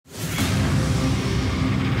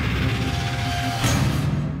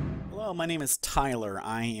Hello, my name is Tyler.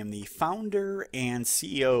 I am the founder and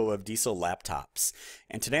CEO of Diesel Laptops.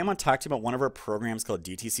 And today I'm going to talk to you about one of our programs called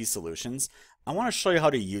DTC Solutions. I want to show you how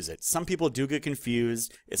to use it. Some people do get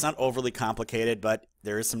confused. It's not overly complicated, but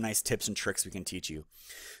there is some nice tips and tricks we can teach you.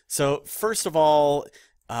 So first of all,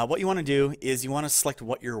 what you want to do is you want to select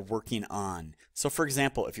what you're working on. So for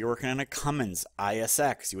example, if you're working on a Cummins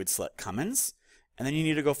ISX, you would select Cummins, and then you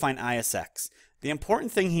need to go find ISX. The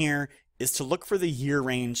important thing here is to look for the year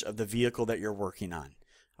range of the vehicle that you're working on.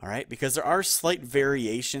 All right, because there are slight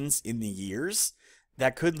variations in the years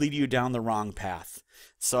that could lead you down the wrong path.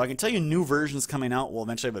 So I can tell you new versions coming out. We'll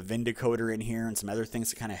eventually have a VIN decoder in here and some other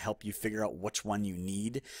things to kind of help you figure out which one you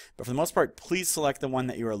need. But for the most part, please select the one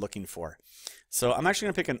that you are looking for. So I'm actually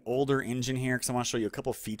going to pick an older engine here because I want to show you a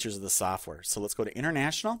couple features of the software. So let's go to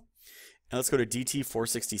International and let's go to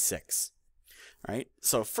DT466. All right,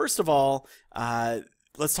 so first of all,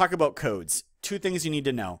 let's talk about codes. Two things you need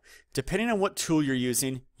to know. Depending on what tool you're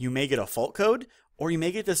using, you may get a fault code or you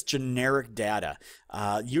may get this generic data.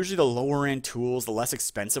 Usually the lower end tools, the less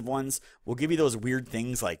expensive ones, will give you those weird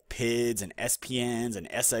things like PIDs and SPNs and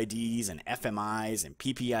SIDs and FMIs and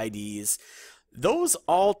PPIDs. Those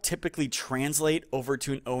all typically translate over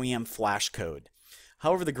to an OEM flash code.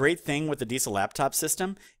 However, the great thing with the Diesel laptop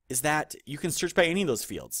system is that you can search by any of those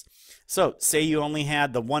fields. So say you only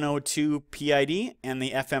had the 102 PID and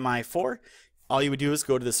the FMI4, all you would do is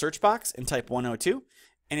go to the search box and type 102,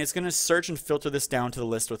 and it's going to search and filter this down to the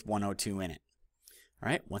list with 102 in it. All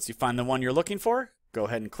right, once you find the one you're looking for, go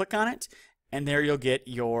ahead and click on it, and there you'll get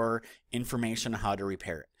your information on how to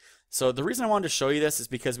repair it. So the reason I wanted to show you this is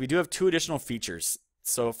because we do have two additional features.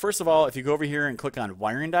 So first of all, if you go over here and click on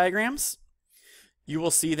wiring diagrams, you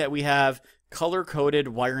will see that we have color-coded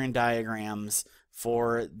wiring diagrams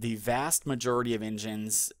for the vast majority of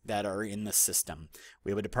engines that are in the system.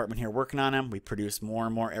 We have a department here working on them. We produce more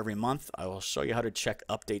and more every month. I will show you how to check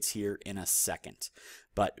updates here in a second.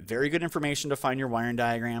 But very good information to find your wiring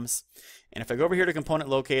diagrams. And if I go over here to component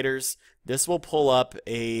locators, this will pull up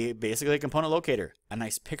basically a component locator, a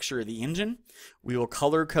nice picture of the engine. We will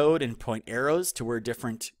color code and point arrows to where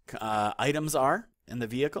different items are in the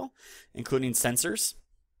vehicle, including sensors.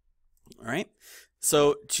 All right.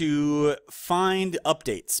 So to find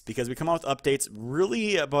updates, because we come out with updates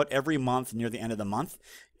really about every month near the end of the month.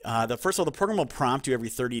 First of all, the program will prompt you every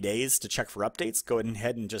 30 days to check for updates. Go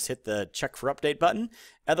ahead and just hit the check for update button.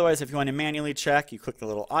 Otherwise, if you want to manually check, you click the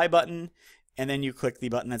little I button, and then you click the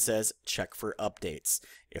button that says check for updates.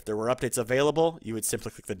 If there were updates available, you would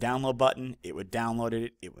simply click the download button. It would download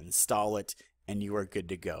it, it would install it, and you are good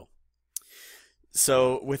to go.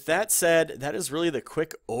 So with that said, that is really the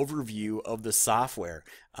quick overview of the software.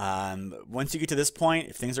 Once you get to this point,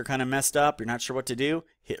 if things are kind of messed up, you're not sure what to do,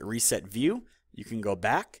 hit reset view. You can go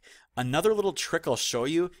back. Another little trick I'll show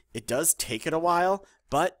you, it does take it a while,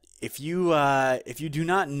 but if you do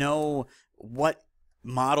not know what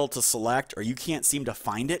model to select or you can't seem to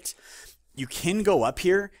find it, you can go up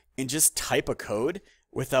here and just type a code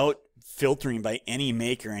without filtering by any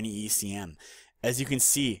make or any ECM. As you can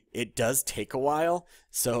see, it does take a while,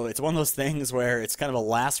 so it's one of those things where it's kind of a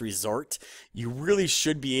last resort. You really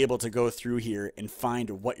should be able to go through here and find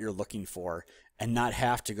what you're looking for and not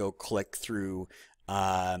have to go click through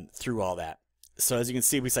all that. So as you can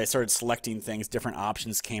see, I started selecting things, different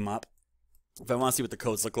options came up. If I want to see what the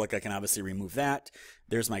codes look like, I can obviously remove that.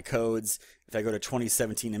 There's my codes. If I go to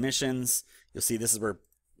 2017 emissions, you'll see this is where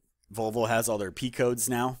Volvo has all their P codes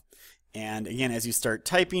now. And again, as you start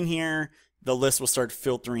typing here, the list will start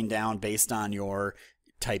filtering down based on your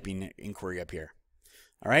typing inquiry up here.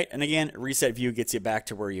 All right, and again, reset view gets you back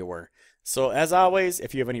to where you were. So as always,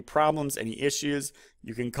 if you have any problems, any issues,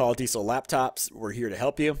 you can call Diesel Laptops. We're here to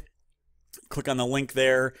help you. Click on the link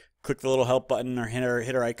there, click the little help button or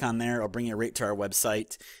hit our icon there. It'll bring you right to our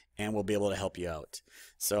website and we'll be able to help you out.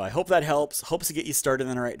 So I hope that helps. Hopes to get you started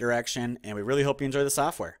in the right direction, and we really hope you enjoy the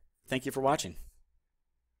software. Thank you for watching.